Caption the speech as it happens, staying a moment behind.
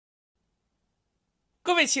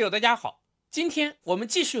位棋友大家好，今天我们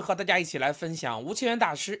继续和大家一起来分享吴清源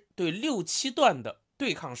大师对6-7段的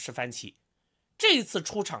对抗十番棋。这一次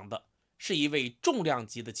出场的是一位重量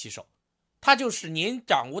级的棋手，他就是年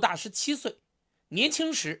长吴大师7岁，年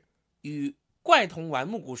轻时与怪童丸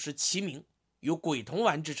木谷实齐名，有鬼童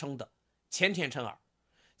丸之称的前田辰尔。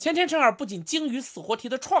前田辰尔不仅精于死活题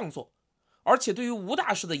的创作，而且对于吴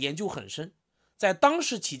大师的研究很深，在当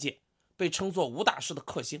时棋界被称作吴大师的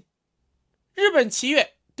克星。日本棋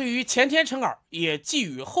院对于前田辰尔也寄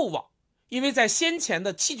予厚望，因为在先前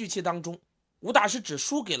的器具期当中，吴大师只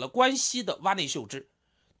输给了关西的洼内秀之，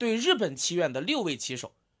对日本棋院的6位棋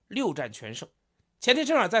手6战全胜。前田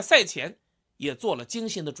辰尔在赛前也做了精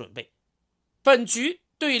心的准备。本局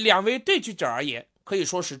对2位对局者而言可以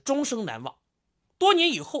说是终生难忘。多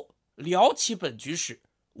年以后聊起本局时，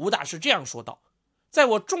吴大师这样说道：在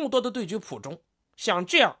我众多的对局谱中，像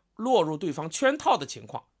这样落入对方圈套的情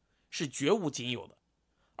况是绝无仅有的。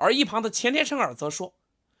而一旁的前田辰尔则说，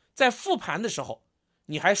在复盘的时候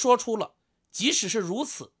你还说出了即使是如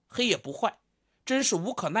此黑也不坏，真是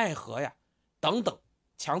无可奈何呀等等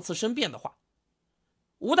强词申辩的话。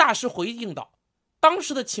吴大师回应道，当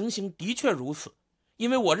时的情形的确如此，因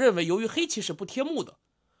为我认为由于黑棋是不贴目的，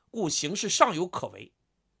故形势尚有可为。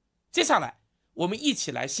接下来我们一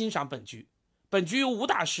起来欣赏本局。本局由吴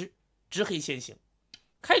大师执黑先行。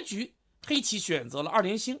开局黑棋选择了2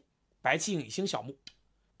连星，白棋引星小目，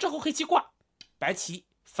之后黑棋挂，白棋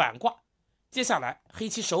反挂，接下来黑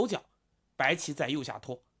棋手脚，白棋在右下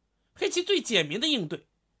拖。黑棋最简明的应对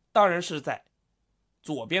当然是在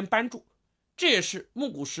左边扳住，这也是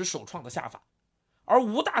木谷实首创的下法。而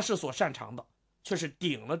吴大师所擅长的却是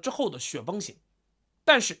顶了之后的雪崩型。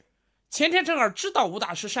但是前田辰尔知道吴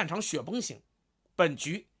大师擅长雪崩型，本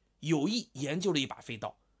局有意研究了一把飞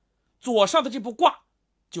刀，左上的这步挂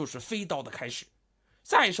就是飞刀的开始。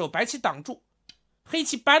下一手白棋挡住，黑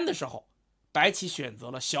棋扳的时候，白棋选择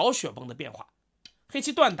了小雪崩的变化，黑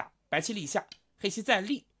棋断打，白棋立下，黑棋再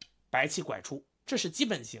立，白棋拐出，这是基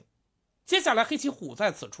本型。接下来黑棋虎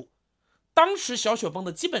在此处，当时小雪崩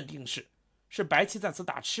的基本定式是白棋在此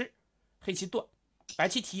打吃，黑棋断，白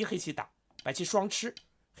棋提，黑棋打，白棋双吃，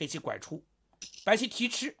黑棋拐出，白棋提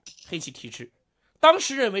吃，黑棋提吃。当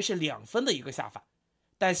时认为是2分的一个下法，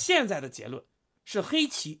但现在的结论是黑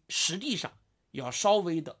棋实际上要稍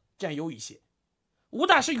微的占优一些。吴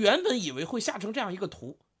大师原本以为会下成这样一个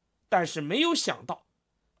图，但是没有想到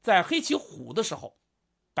在黑棋虎的时候，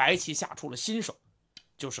白棋下出了新手，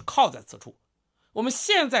就是靠在此处。我们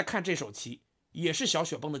现在看这手棋也是小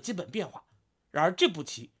雪崩的基本变化，然而这步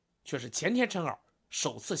棋却是前田辰尔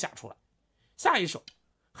首次下出来。下一手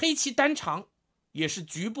黑棋单长也是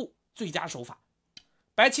局部最佳手法，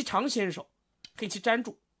白棋长先手，黑棋粘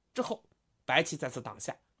住之后，白棋再次挡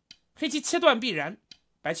下，黑棋切断必然，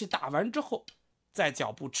白棋打完之后在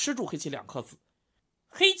脚步吃住黑棋2颗子，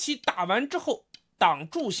黑棋打完之后挡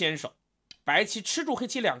住先手，白棋吃住黑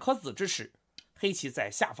棋2颗子之时，黑棋在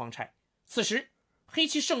下方拆。此时黑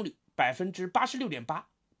棋胜率 86.8%，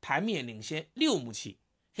 盘面领先6目棋，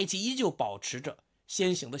黑棋依旧保持着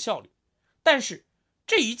先行的效率。但是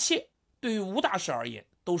这一切对于吴大师而言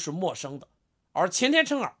都是陌生的，而前田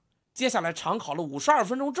辰尔接下来长考了52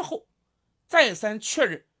分钟之后，再三确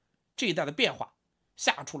认这一带的变化，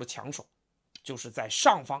下出了强手，就是在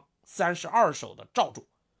上方32手的罩住。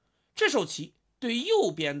这手棋对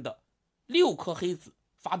右边的6颗黑子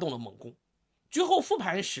发动了猛攻。局后复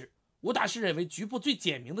盘时，吴大师认为局部最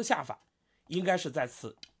简明的下法应该是在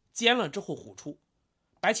此尖了之后虎出，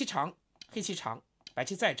白棋长，黑棋长，白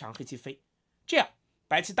棋再长，黑棋飞，这样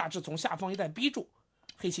白棋大致从下方一带逼住，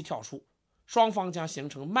黑棋跳出，双方将形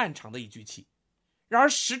成漫长的一局棋。然而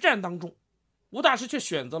实战当中，吴大师却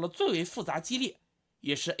选择了最为复杂激烈，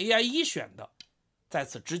也是 AI1 选的，在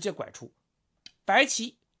此直接拐出，白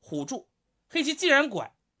棋虎住，黑棋既然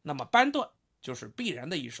拐，那么扳断就是必然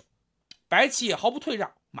的一手，白棋也毫不退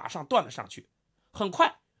让，马上断了上去。很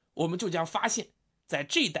快我们就将发现，在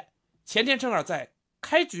这一带前田辰尔在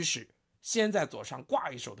开局时先在左上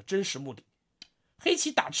挂一手的真实目的。黑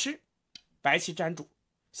棋打吃，白棋粘住，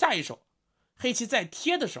下一手黑棋在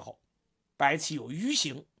贴的时候，白棋有迂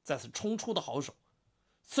形在此冲出的好手。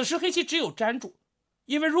此时黑棋只有粘住，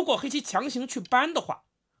因为如果黑棋强行去扳的话，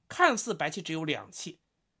看似白棋只有2气，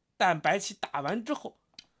但白棋打完之后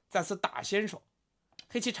在此打先手，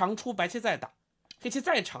黑棋长出，白棋再打，黑棋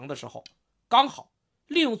再长的时候，刚好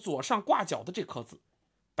利用左上挂角的这颗子，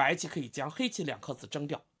白棋可以将黑棋2颗子争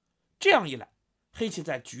掉。这样一来，黑棋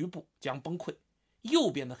在局部将崩溃，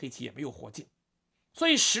右边的黑棋也没有活境。所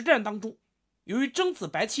以实战当中，由于争子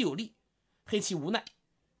白棋有利，黑棋无奈，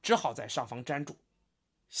只好在上方粘住。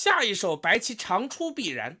下一手白棋长出必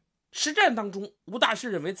然，实战当中，吴大师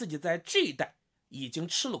认为自己在这一代已经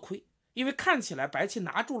吃了亏，因为看起来白棋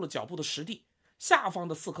拿住了脚步的实地，下方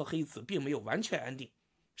的4颗黑子并没有完全安定，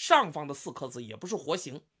上方的4颗子也不是活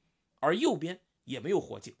形，而右边也没有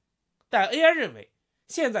活境。但 AI 认为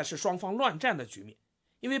现在是双方乱战的局面，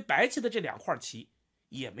因为白棋的这2块棋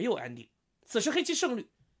也没有安定，此时黑棋胜率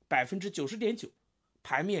 90.9%，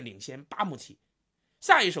 盘面领先8目棋。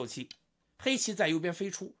下一手棋，黑棋在右边飞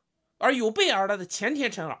出，而有备而来的前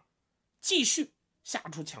田辰尔继续下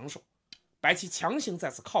出强手，白棋强行再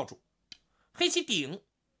次靠住，黑棋顶，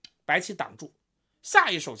白棋挡住。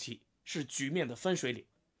下一手棋是局面的分水岭，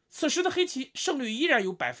此时的黑棋胜率依然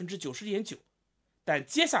有 90.9%， 但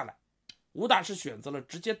接下来吴大师选择了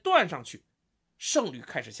直接断上去，胜率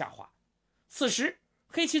开始下滑。此时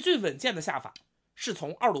黑棋最稳健的下法是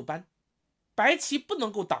从2路扳，白棋不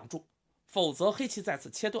能够挡住，否则黑棋再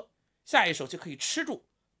次切断，下一手就可以吃住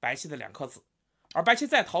白棋的2颗子，而白棋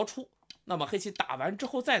再逃出，那么黑棋打完之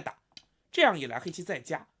后再打，这样一来黑棋再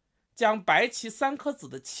加，将白棋3颗子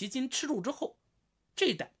的棋筋吃住之后，这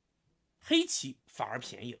一代黑棋反而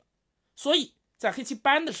便宜了。所以在黑棋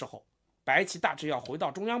扳的时候，白棋大致要回到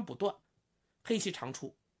中央补断，黑棋长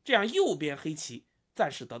出，这样右边黑棋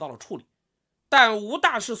暂时得到了处理。但吴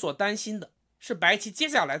大师所担心的是白棋接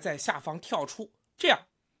下来在下方跳出，这样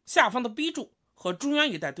下方的逼住和中央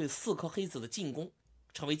一带对4颗黑子的进攻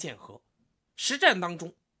成为剑合。实战当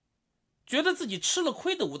中觉得自己吃了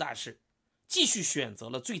亏的吴大师继续选择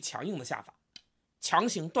了最强硬的下法，强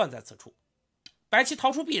行断在此处，白棋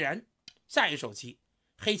逃出必然，下一手棋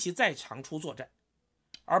黑棋再长出作战，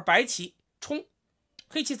而白棋冲，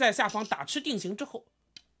黑棋在下方打吃定型之后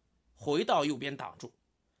回到右边挡住，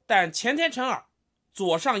但前田辰尔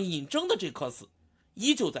左上引征的这颗子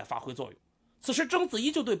依旧在发挥作用，此时征子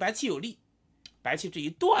依旧对白棋有利，白棋这一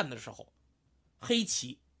断的时候，黑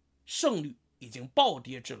棋胜率已经暴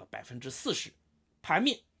跌至了 40%， 盘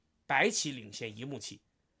面白棋领先1目棋。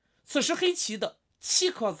此时黑棋的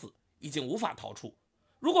7颗子已经无法逃出，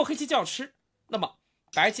如果黑棋叫吃，那么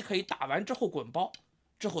白棋可以打完之后滚包，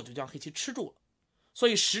之后就将黑棋吃住了。所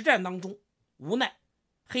以实战当中无奈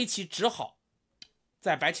黑棋只好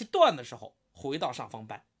在白棋断的时候回到上方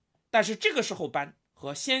扳，但是这个时候扳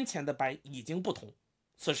和先前的扳已经不同，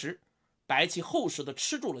此时白棋厚实的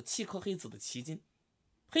吃住了7颗黑子的棋筋，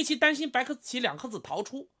黑棋担心白棋2颗子逃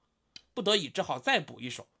出，不得已只好再补一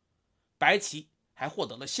手，白棋还获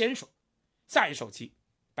得了先手。下一手棋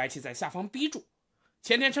白棋在下方逼住，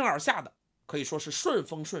前田辰尔下的可以说是顺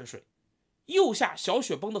风顺水，右下小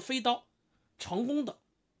雪崩的飞刀成功的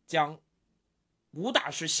将吴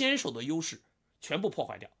大师先手的优势全部破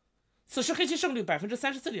坏掉。此时黑棋胜率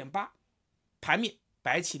 34.8%， 盘面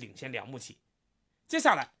白棋领先2目棋。接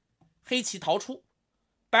下来黑棋逃出，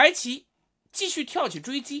白棋继续跳起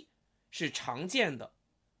追击是常见的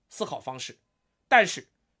思考方式，但是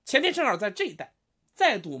前田辰尔在这一代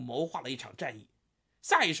再度谋划了一场战役。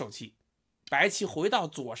下一手棋白棋回到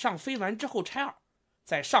左上飞完之后拆2，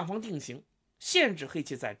在上方定型，限制黑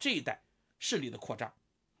棋在这一代势力的扩张。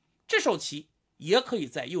这手棋也可以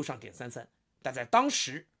在右上点33，但在当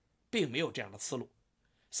时并没有这样的思路。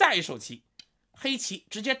下一手棋黑棋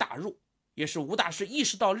直接打入，也是吴大师意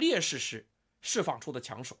识到劣势时释放出的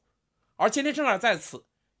强手，而前田辰尔在此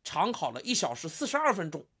长考了1小时42分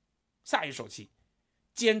钟。下一手棋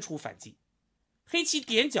坚出反击，黑棋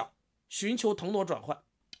点角寻求腾挪转换，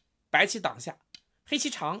白棋挡下，黑棋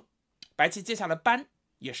长，白棋接下来扳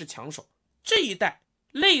也是强手。这一代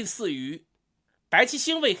类似于白棋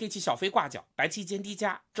星位黑棋小飞挂角，白棋尖低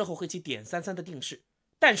加之后黑棋点33的定式，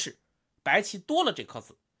但是白棋多了这颗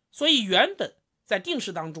子，所以原本在定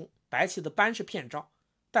式当中白棋的扳是骗招，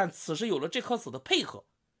但此时有了这颗子的配合，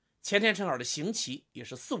前田辰尔的行棋也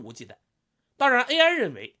是肆无忌惮。当然 AI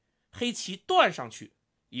认为黑棋断上去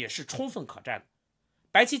也是充分可战的，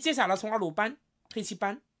白棋接下来从2路扳，黑棋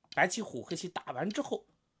扳，白棋虎，黑棋打完之后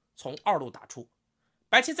从2路打出，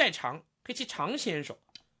白棋再长，黑棋长先手，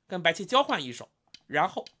跟白棋交换一手，然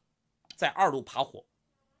后在2路爬活。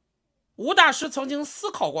吴大师曾经思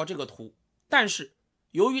考过这个图，但是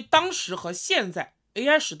由于当时和现在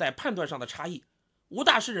AI 时代判断上的差异，吴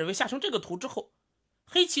大师认为下成这个图之后，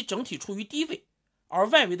黑棋整体处于低位，而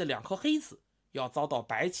外围的2颗黑子要遭到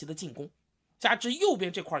白棋的进攻，加之右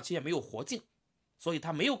边这块棋也没有活境，所以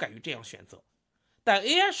他没有敢于这样选择。但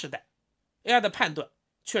AI 时代 AI 的判断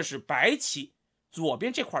却是白棋左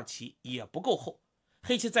边这块棋也不够厚，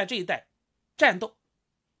黑棋在这一代战斗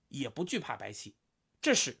也不惧怕白棋，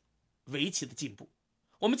这是围棋的进步。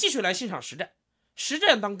我们继续来欣赏实战。实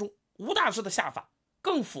战当中吴大师的下法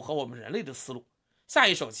更符合我们人类的思路。下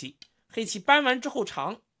一手棋黑棋扳完之后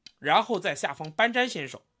长，然后在下方扳粘先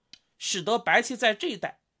手，使得白棋在这一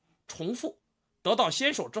代重复得到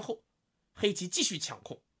先手之后，黑棋继续抢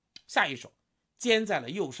控，下一手尖在了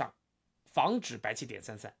右上，防止白棋点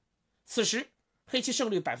3-3。此时黑棋胜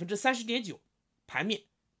率 30.9%， 盘面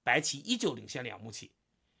白棋依旧领先2目棋。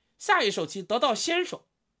下一手棋得到先手，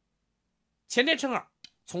前田诚尔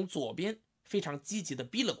从左边非常积极的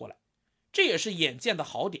逼了过来，这也是眼见的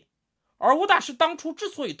好点。而吴大师当初之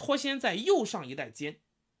所以脱先在右上一带尖，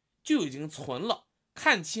就已经存了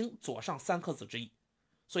看清左上3颗子之意。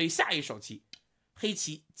所以下一手棋黑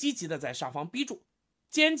棋积极的在上方逼住，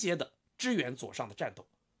间接的支援左上的战斗。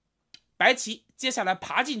白棋接下来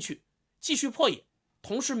爬进去继续破野，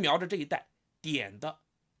同时瞄着这一带点的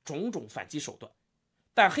种种反击手段，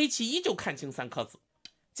但黑棋依旧看清3颗子。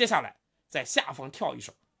接下来在下方跳一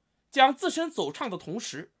手，将自身走畅的同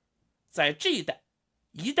时，在这一带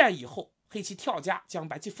一旦以后黑棋跳家将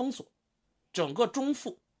白棋封锁，整个中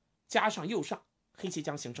腹加上右上，黑棋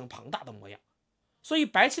将形成庞大的模样。所以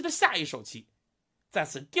白棋的下一手棋在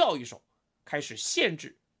此调一手，开始限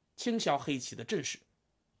制清消黑棋的阵势。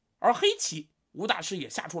而黑棋吴大师也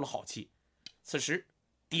下出了好棋，此时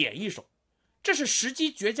点一手，这是时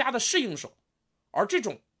机绝佳的适应手，而这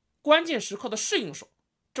种关键时刻的适应手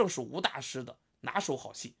正是吴大师的拿手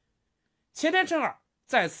好戏。前田诚尔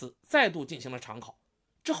在此再度进行了长考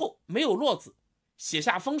之后没有落子，写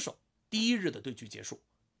下封手，第一日的对局结束。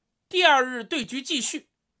第二日对局继续，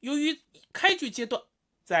由于开局阶段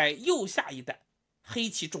在右下一带黑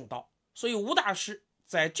棋中刀，所以吴大师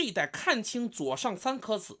在这一带看清左上3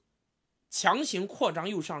颗子，强行扩张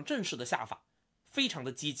右上阵势的下法非常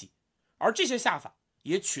的积极，而这些下法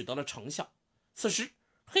也取得了成效。此时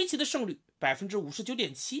黑棋的胜率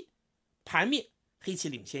 59.7%， 盘面黑棋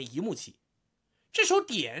领先1目棋。这手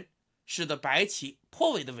点使得白棋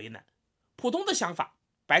颇为的为难，普通的想法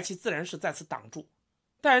白棋自然是在此挡住，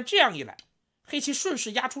但这样一来黑棋顺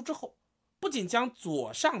势压出之后，不仅将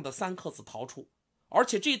左上的3颗子逃出，而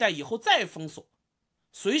且这一带以后再封锁，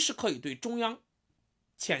随时可以对中央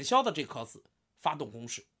浅消的这颗子发动攻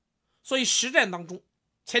势。所以实战当中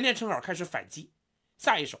前田诚尔开始反击，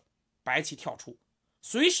下一手白棋跳出，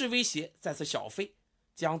随时威胁再次小飞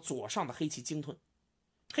将左上的黑棋鲸吞。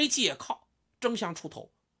黑棋也靠争相出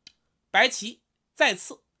头，白棋再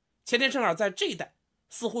次前田诚尔在这一带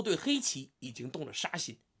似乎对黑棋已经动了杀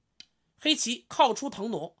心。黑棋靠出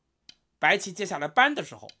腾挪，白棋接下来扳的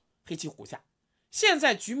时候黑棋虎下。现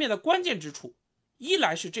在局面的关键之处，一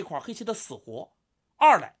来是这块黑棋的死活，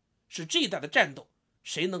二来是这一带的战斗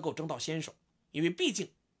谁能够争到先手，因为毕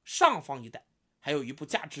竟上方一带还有一步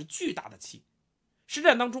价值巨大的棋。实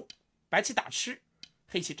战当中白棋打吃，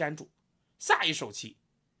黑棋粘住，下一手棋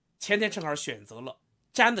前田诚尔选择了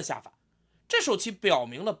粘的下法，这手棋表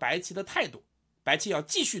明了白棋的态度，白棋要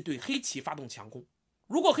继续对黑棋发动强攻。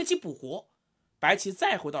如果黑棋补活，白棋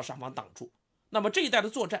再回到上方挡住，那么这一带的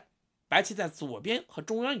作战白棋在左边和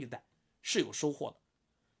中央一带是有收获的。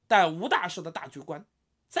但吴大师的大局观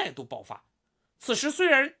再度爆发，此时虽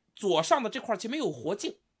然左上的这块棋没有活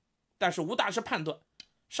境，但是吴大师判断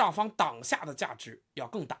上方挡下的价值要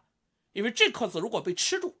更大，因为这颗子如果被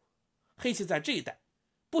吃住，黑棋在这一带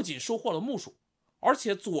不仅收获了目数，而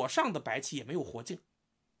且左上的白棋也没有活境。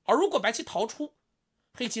而如果白棋逃出，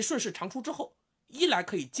黑棋顺势长出之后，一来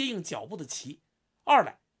可以接应脚步的棋，二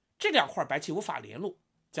来这2块白棋无法联络，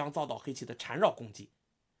将遭到黑棋的缠绕攻击。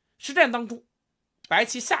实战当中白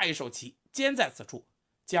棋下一手棋尖在此处，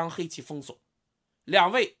将黑棋封锁。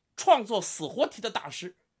两位创作死活题的大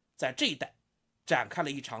师在这一带展开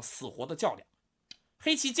了一场死活的较量。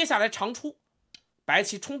黑棋接下来长出，白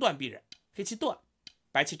棋冲断必然，黑棋断，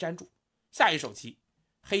白棋粘住。下一手棋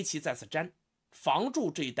黑棋在此粘，防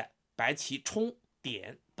住这一带白棋冲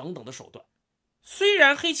点等等的手段。虽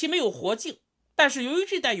然黑棋没有活境，但是由于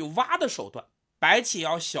这一带有挖的手段，白棋也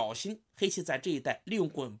要小心黑棋在这一带利用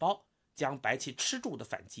滚包将白棋吃住的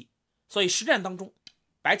反击。所以实战当中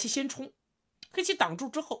白棋先冲，黑棋挡住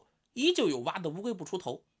之后依旧有挖的乌龟不出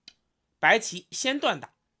头，白棋先断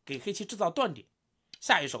打给黑棋制造断点，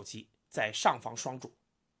下一手棋在上方双住，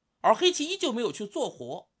而黑棋依旧没有去做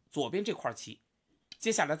活左边这块棋，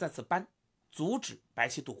接下来再次扳阻止白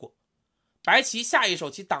棋渡过。白棋下一手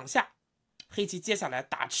棋挡下，黑棋接下来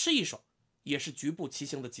打吃一手，也是局部棋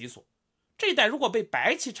形的急锁。这一带如果被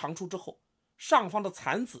白棋长出之后，上方的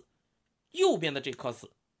残子右边的这颗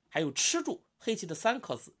子还有吃住黑棋的3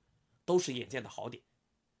颗子都是眼见的好点。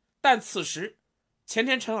但此时前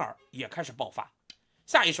田诚尔也开始爆发，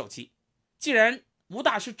下一手棋既然吴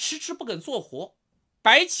大师迟迟不肯做活，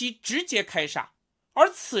白棋直接开杀。而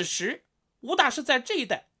此时吴大师在这一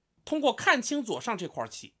带通过看清左上这块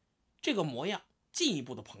棋，这个模样进一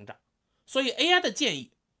步的膨胀。所以 AI 的建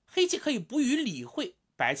议，黑棋可以不予理会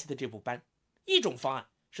白棋的这步扳，一种方案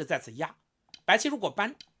是再次压，白棋如果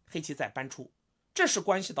搬，黑棋再搬出，这是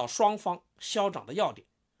关系到双方消长的要点。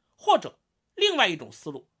或者另外一种思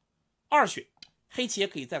路，二选，黑棋也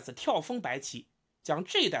可以再次跳封白棋，将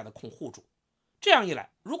这一带的空护住。这样一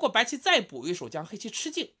来，如果白棋再补一手将黑棋吃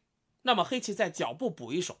尽，那么黑棋在脚部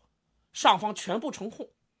补一手，上方全部成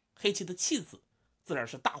空，黑棋的弃子自然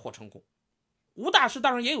是大获成功。吴大师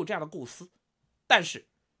当然也有这样的构思，但是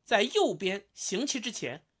在右边行棋之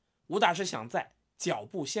前，吴大师想在脚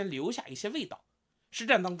部先留下一些味道。实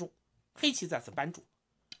战当中，黑棋再次扳住，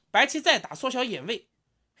白棋再打缩小眼位，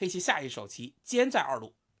黑棋下一手棋尖在二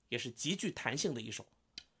路，也是极具弹性的一手。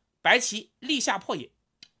白棋立下破眼，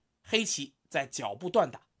黑棋在脚部断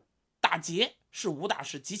打，打劫是吴大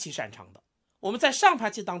师极其擅长的。我们在上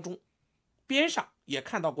盘棋当中边上也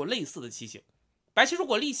看到过类似的棋形，白棋如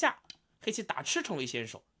果立下，黑棋打吃成为先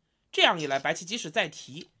手，这样一来，白棋即使再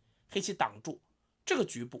提，黑棋挡住，这个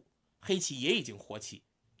局部黑棋也已经活棋，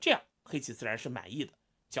这样黑棋自然是满意的，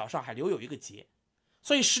脚上还留有一个劫。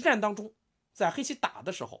所以实战当中，在黑棋打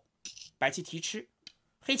的时候，白棋提吃，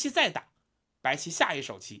黑棋再打，白棋下一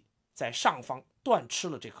手棋在上方断吃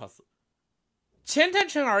了这颗子。钱天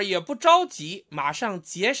辰儿也不着急马上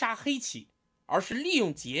截杀黑棋，而是利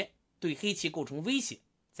用劫对黑棋构成威胁，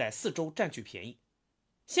在四周占据便宜。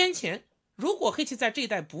先前如果黑棋在这一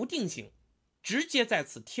带不定型，直接在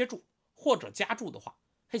此贴住或者夹住的话，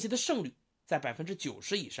黑棋的胜率在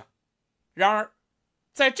 90% 以上。然而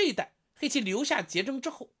在这一带黑棋留下劫争之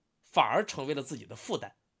后，反而成为了自己的负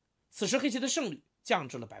担。此时黑棋的胜率降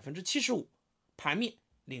至了 75%， 盘面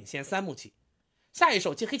领先3目棋。下一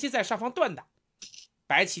手棋黑棋在上方断打，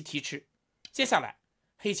白棋提吃，接下来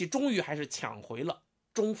黑棋终于还是抢回了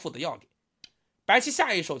中腹的要点。白棋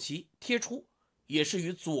下一手棋贴出，也是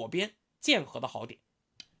与左边剑合的好点。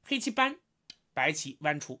黑棋扳，白棋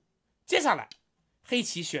弯出，接下来黑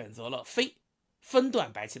棋选择了飞，分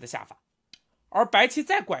断白棋的下法。而白棋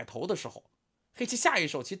再拐头的时候，黑棋下一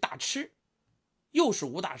手棋打吃，又是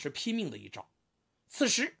吴大师拼命的一招。此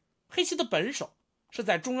时黑棋的本手是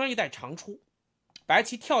在中央一带长出，白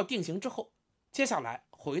棋跳定型之后，接下来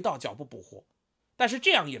回到脚部补活。但是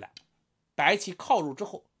这样一来，白棋靠入之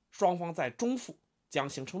后，双方在中腹将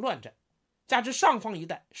形成乱战，加之上方一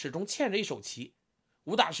带始终欠着一手棋，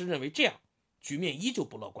吴大师认为这样局面依旧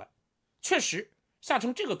不乐观。确实下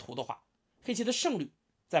成这个图的话，黑棋的胜率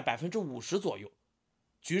在 50% 左右，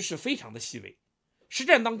局势非常的细微。实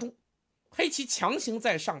战当中，黑棋强行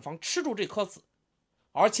在上方吃住这颗子，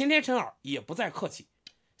而钱天辰儿也不再客气，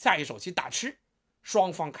下一手棋打吃，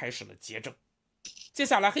双方开始了劫争。接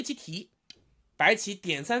下来黑棋提，白棋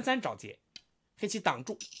点33找劫，黑棋挡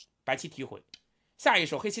住，白棋提回。下一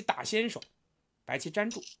手黑棋打先手，白棋粘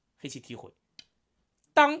住，黑棋提回。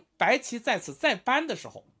当白棋在此再扳的时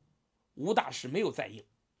候，吴大师没有再应，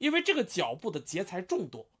因为这个脚部的劫材众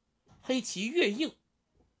多，黑棋越硬，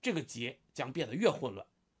这个劫将变得越混乱。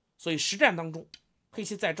所以实战当中，黑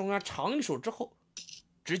棋在中央长一手之后，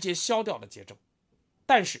直接消掉了劫争。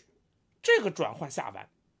但是这个转换下完，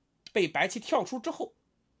被白棋跳出之后，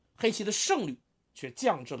黑棋的胜率却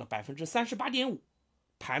降至了 38.5%，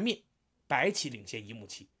 盘面白棋领先1目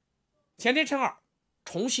棋，钱天辰儿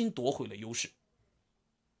重新夺回了优势。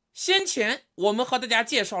先前我们和大家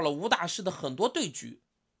介绍了吴大师的很多对局，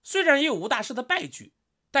虽然也有吴大师的败局，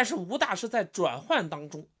但是吴大师在转换当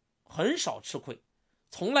中很少吃亏，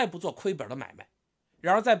从来不做亏本的买卖。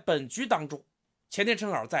然而在本局当中，钱天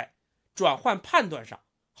辰儿在转换判断上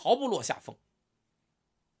毫不落下风。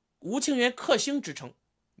吴清源克星之称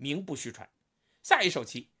名不虚传。下一手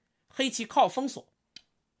棋黑棋靠封锁，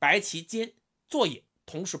白棋尖做野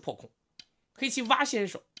同时破空，黑棋挖先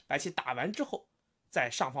手，白棋打完之后在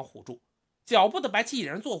上方虎住，脚部的白棋已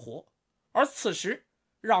然做活。而此时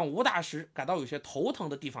让吴大师感到有些头疼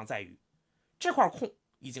的地方在于，这块空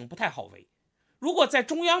已经不太好围，如果在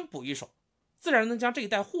中央补一手，自然能将这一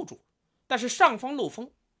带护住，但是上方漏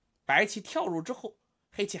风，白棋跳入之后，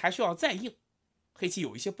黑棋还需要再应，黑棋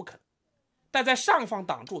有一些不肯。但在上方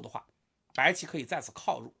挡住的话，白棋可以再次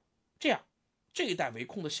靠入，这样这一带围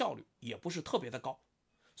空的效率也不是特别的高。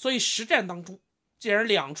所以实战当中，既然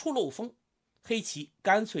两处漏风，黑棋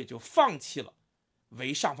干脆就放弃了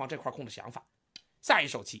围上方这块空的想法。下一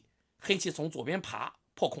手棋黑棋从左边爬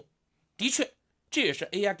破空，的确这也是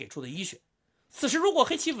AI 给出的医学。此时如果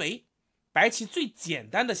黑棋围，白棋最简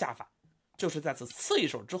单的下法就是在此刺一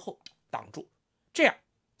手之后挡住，这样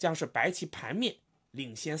将是白棋盘面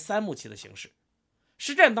领先3目棋的形式。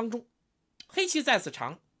实战当中，黑棋在此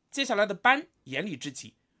长，接下来的扳严厉之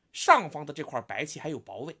极，上方的这块白棋还有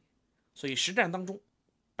保卫，所以实战当中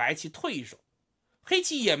白棋退一手，黑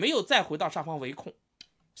棋也没有再回到上方围空，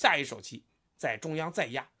下一手棋在中央再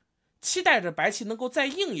压，期待着白棋能够再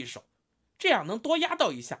应一手，这样能多压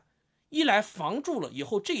到一下，一来防住了以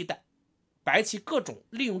后这一代白棋各种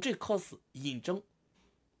利用这颗子引争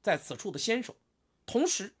在此处的先手，同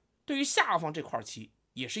时对于下方这块棋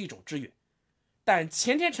也是一种支援。但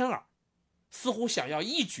前田辰尔似乎想要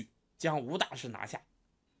一举将吴大师拿下，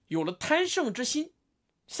有了贪胜之心，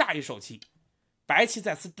下一手棋白棋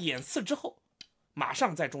在此点刺之后，马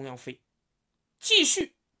上在中央飞，继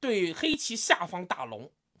续对黑棋下方大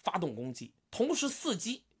龙发动攻击，同时伺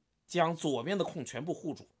机将左边的空全部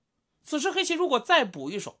护住。此时黑棋如果再补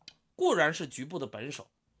一手，固然是局部的本手，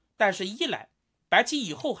但是一来白棋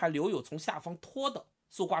以后还留有从下方拖的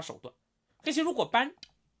搜刮手段，黑棋如果搬，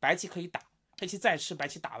白棋可以打，黑棋再吃，白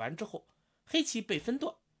棋打完之后黑棋被分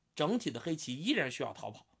段，整体的黑棋依然需要逃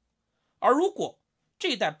跑。而如果这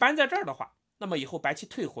一代搬在这儿的话，那么以后白棋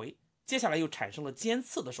退回，接下来又产生了尖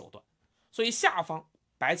刺的手段，所以下方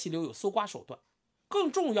白棋留有搜刮手段。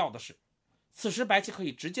更重要的是，此时白棋可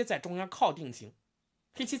以直接在中央靠定型，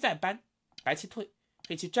黑棋再搬，白棋退，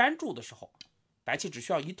黑棋粘住的时候，白棋只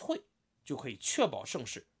需要一退就可以确保胜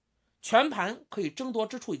势，全盘可以争夺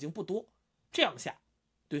之处已经不多，这样下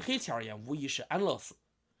对黑棋而言无疑是安乐死。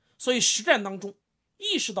所以实战当中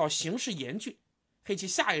意识到形势严峻，黑棋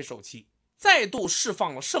下一手棋再度释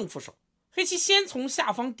放了胜负手，黑棋先从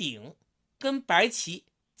下方顶跟白棋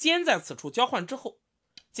尖在此处交换之后，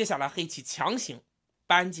接下来黑棋强行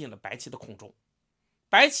搬进了白棋的空中，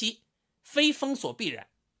白棋非封锁必然，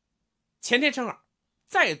前田辰尔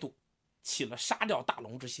再度起了杀掉大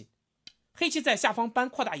龙之心，黑棋在下方搬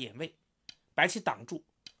扩大眼位，白棋挡住，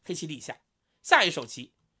黑棋立下，下一手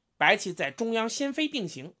棋白棋在中央先飞定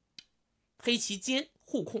型，黑棋尖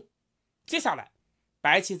护控，接下来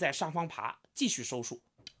白棋在上方爬继续收束，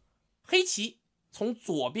黑棋从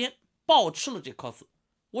左边暴吃了这颗子，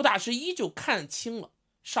吴大师依旧看清了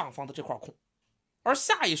上方的这块空。而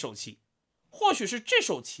下一手棋或许是这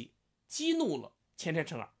手棋激怒了前田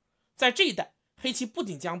辰尔，在这一代黑棋不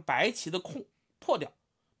仅将白棋的空破掉，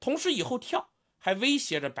同时以后跳还威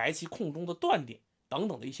胁着白棋空中的断点等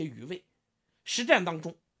等的一些余位。实战当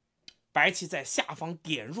中白棋在下方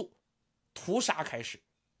点入，屠杀开始。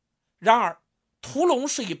然而屠龙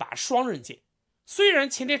是一把双刃剑，虽然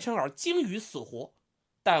前田辰尔精于死活，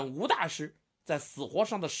但吴大师在死活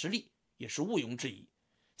上的实力也是毋庸置疑。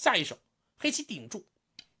下一手黑棋顶住，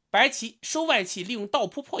白棋收外气利用倒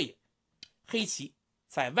扑破野，黑棋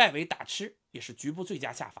在外围打吃也是局部最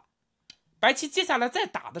佳下法。白棋接下来再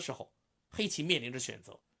打的时候，黑棋面临着选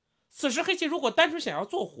择，此时黑棋如果单纯想要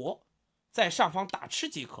做活，在上方打吃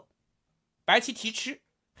即可，白棋提吃，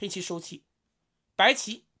黑棋收气，白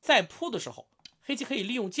棋再扑的时候，黑棋可以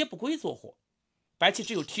利用接不归做活，白棋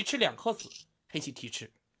只有提吃2颗子，黑棋提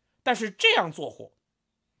吃，但是这样做活，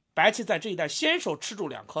白棋在这一带先手吃住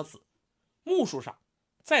2颗子，目数上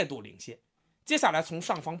再度领先，接下来从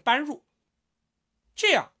上方搬入，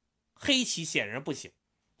这样黑棋显然不行。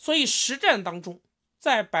所以实战当中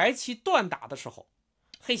在白棋断打的时候，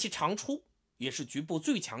黑棋长出也是局部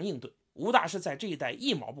最强应对，吴大师在这一带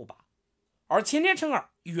一毛不拔。而前田辰尔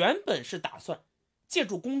原本是打算借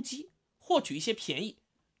助攻击获取一些便宜，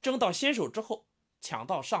争到先手之后抢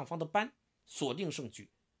到上方的扳，锁定胜局，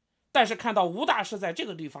但是看到吴大师在这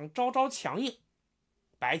个地方招招强硬，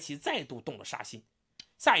白棋再度动了杀心。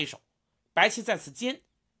下一手白棋在此尖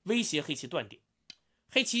威胁黑棋断点，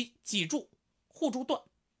黑棋挤住护住断，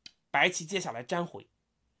白棋接下来粘回。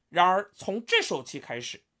然而从这手棋开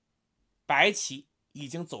始，白棋已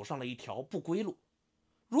经走上了一条不归路。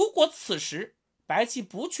如果此时白棋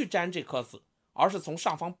不去粘这颗子，而是从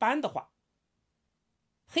上方搬的话，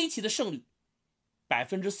黑棋的胜率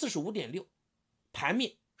 45.6%， 盘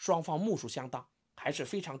面双方目数相当，还是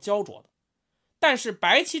非常焦灼的。但是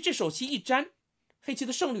白棋这手棋一粘，黑棋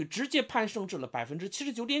的胜率直接攀升至了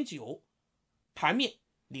 79.9%， 盘面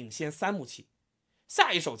领先3目棋。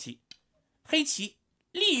下一手棋黑棋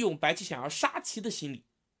利用白棋想要杀棋的心理，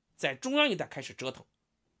在中央一带开始折腾，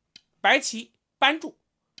白棋扳住，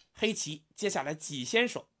黑棋接下来挤先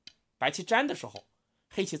手，白棋粘的时候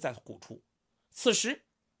黑棋在虎出，此时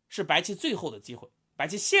是白棋最后的机会。白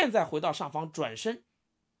棋现在回到上方转身，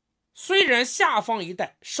虽然下方一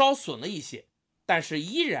带稍损了一些，但是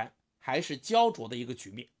依然还是焦灼的一个局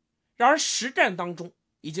面。然而实战当中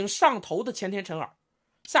已经上头的前田辰尔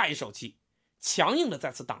下一手棋强硬的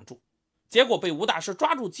再次挡住，结果被吴大师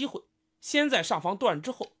抓住机会，先在上方断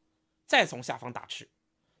之后再从下方打吃。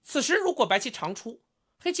此时如果白棋长出，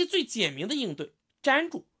黑棋最简明的应对粘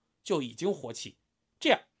住就已经活棋，这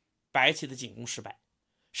样白棋的进攻失败。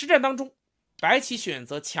实战当中白棋选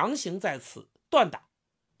择强行在此断打，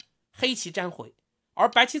黑棋粘回，而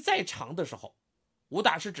白棋再长的时候，吴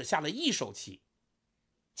大师只下了一手棋，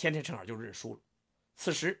前田诚二就认输了。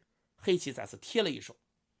此时黑棋再次贴了一手，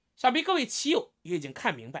想必各位棋友也已经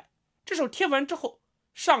看明白，这手贴完之后，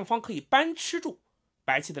上方可以扳吃住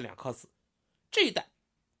白棋的2颗子。这一弹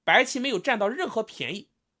白棋没有占到任何便宜，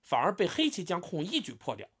反而被黑棋将控一举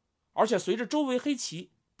破掉，而且随着周围黑棋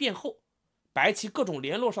变厚，白棋各种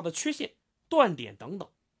联络上的缺陷、断点等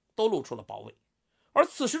等都露出了宝尾。而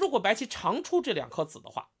此时如果白棋长出这2颗子的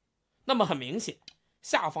话，那么很明显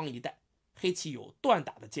下方一带黑棋有断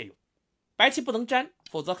打的借用，白棋不能粘，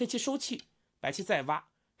否则黑棋收气，白棋再挖，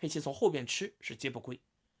黑棋从后边吃是接不归。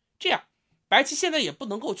这样白棋现在也不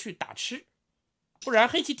能够去打吃，不然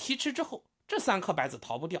黑棋提吃之后，这3颗白子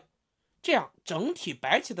逃不掉，这样整体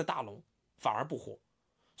白棋的大龙反而不活。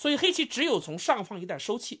所以黑棋只有从上方一带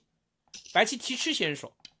收气，白棋提吃先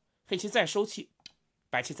手，黑棋再收气，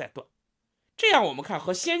白棋再断。这样我们看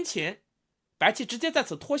和先前白棋直接在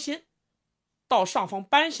此脱先到上方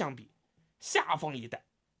扳相比，下方一带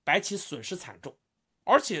白棋损失惨重，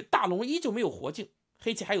而且大龙依旧没有活境，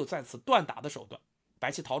黑棋还有在此断打的手段，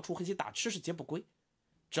白棋逃出，黑棋打吃是接不归，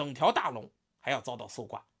整条大龙还要遭到搜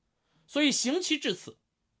刮。所以行棋至此，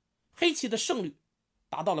黑棋的胜率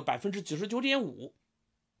达到了 99.5%，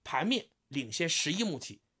 盘面领先11目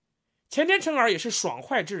棋。前田诚二也是爽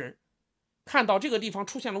快之人，看到这个地方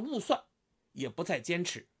出现了误算，也不再坚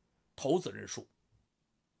持，投子认输。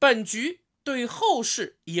本局对后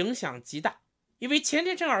市影响极大，因为前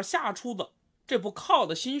田诚二下出的这步靠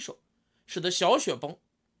的新手，使得小雪崩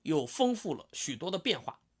又丰富了许多的变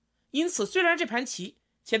化。因此虽然这盘棋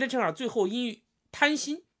前田诚二最后因贪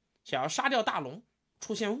心想要杀掉大龙，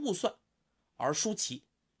出现误算而输棋，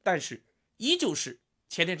但是依旧是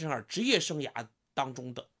前田诚二职业生涯当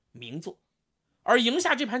中的名作。而赢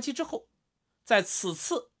下这盘棋之后，在此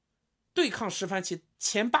次对抗十番棋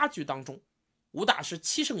前8局当中，吴大师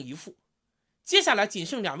7胜1负，接下来仅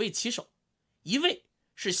剩2位棋手，一位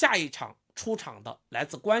是下一场出场的来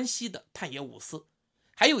自关西的探野武司，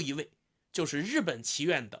还有一位就是日本棋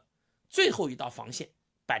院的最后一道防线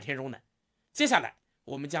坂田荣男。接下来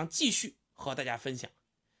我们将继续和大家分享。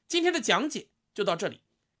今天的讲解就到这里，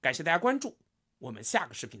感谢大家关注，我们下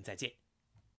个视频再见。